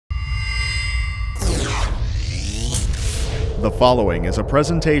The following is a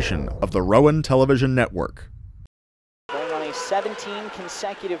presentation of the Rowan Television Network. Going on a 17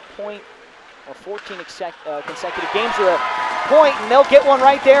 consecutive point, or 14 consecutive games with a point, and they'll get one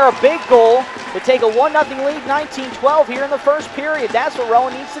right there, a big goal to take a 1-0 lead, 19-12 here in the first period. That's what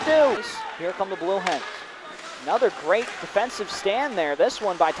Rowan needs to do. Here come the Blue Hens. Another great defensive stand there, this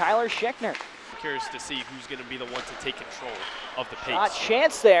one by Tyler Schickner. Curious to see who's going to be the one to take control of the pace. Shot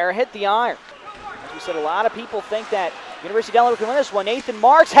chance there, hit the iron. As we said, a lot of people think that University of Delaware can win this one. Nathan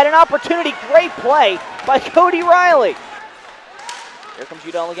Marks had an opportunity, great play by Cody Riley. Here comes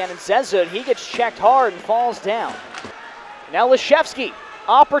UDel again, and Zezud, he gets checked hard and falls down. Now Leshevsky,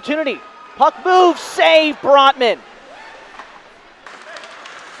 opportunity, puck moves, save Brotman.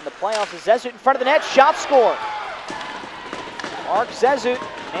 In the playoffs is Zezud in front of the net, shot score. Mark Zezud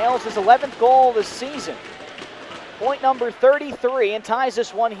nails his 11th goal of the season. Point number 33, and ties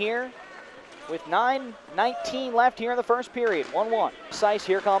this one here with 9:19 left here in the first period, 1-1. Precise,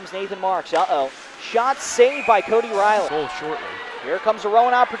 here comes Nathan Marks, Shot saved by Cody Riley. Goal shortly. Here comes a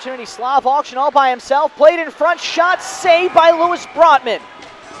Rowan opportunity, Slav auction all by himself, played in front, shot saved by Lewis Brotman.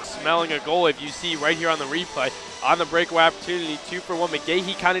 Smelling a goal, if you see right here on the replay, on the breakaway opportunity, 2-for-1.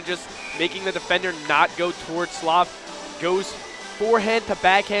 McGahee kind of just making the defender not go towards Slav, goes forehand to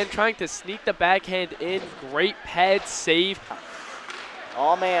backhand, trying to sneak the backhand in, great pad save.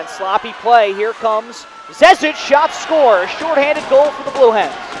 Oh man, sloppy play, here comes Zezud, shot score, a shorthanded goal for the Blue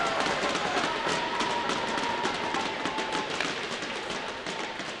Hens.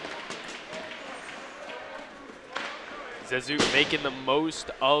 Zezud making the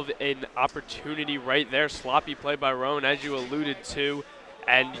most of an opportunity right there. Sloppy play by Rowan, as you alluded to.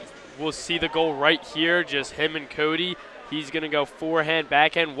 And we'll see the goal right here, just him and Cody. He's going to go forehand,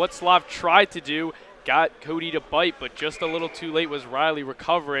 backhand. What Slav tried to do, got Cody to bite, but just a little too late was Riley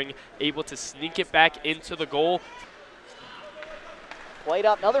recovering, able to sneak it back into the goal. Played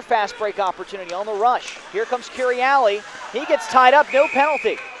up, another fast break opportunity on the rush. Here comes Curiali. He gets tied up, no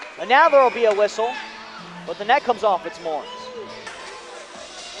penalty. And now there will be a whistle, but the net comes off its moorings.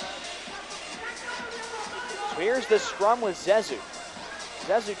 So here's the scrum with Zezud.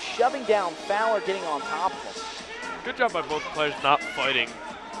 Zezud shoving down Fowler, getting on top of him. Good job by both players not fighting.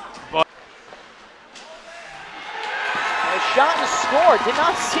 But and a shot and a score. Did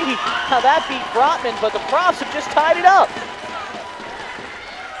not see how that beat Brotman, but the Profs have just tied it up.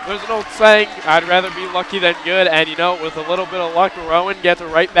 There's an old saying, I'd rather be lucky than good, and you know, with a little bit of luck, Rowan gets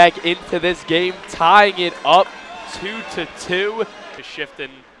right back into this game, tying it up 2-2.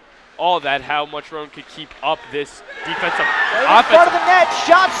 Shifting all that, how much Rowan could keep up this defensive Right in front of the net,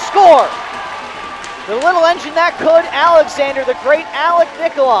 shot, score. The little engine that could, Alexander, the great Alec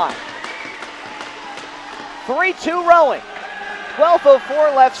Nikolai. 3-2 Rowan.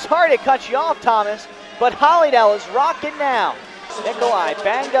 12:04 left. Sorry to cut you off, Thomas, but Hollydale is rocking now. Nikolai,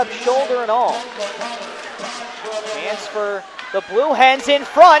 banged up shoulder and all. Chance for the Blue Hens in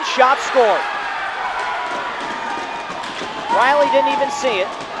front, shot scored. Riley didn't even see it,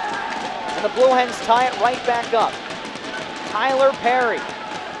 and the Blue Hens tie it right back up. Tyler Perry.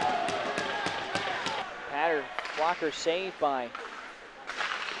 Pattern blocker saved by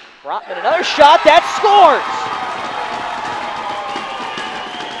Brotman. Another shot, that scores!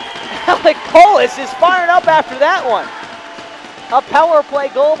 Alec Polis is firing up after that one. A power play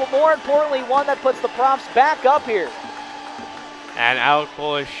goal, but more importantly, one that puts the Profs back up here. And Alec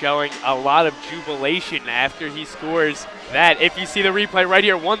Polis showing a lot of jubilation after he scores that. If you see the replay right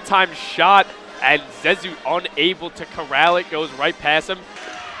here, one-time shot, and Zezud unable to corral it, goes right past him.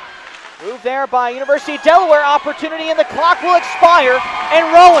 Move there by University of Delaware, opportunity, and the clock will expire,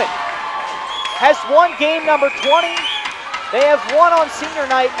 and Rowan has won game number 20. They have won on senior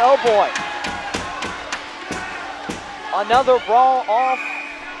night, oh boy. Another brawl off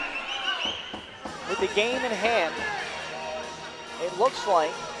with the game in hand. It looks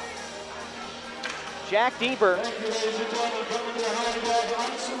like Jack Deber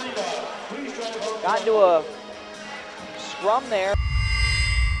got into a scrum there.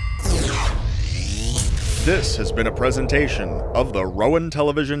 This has been a presentation of the Rowan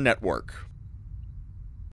Television Network.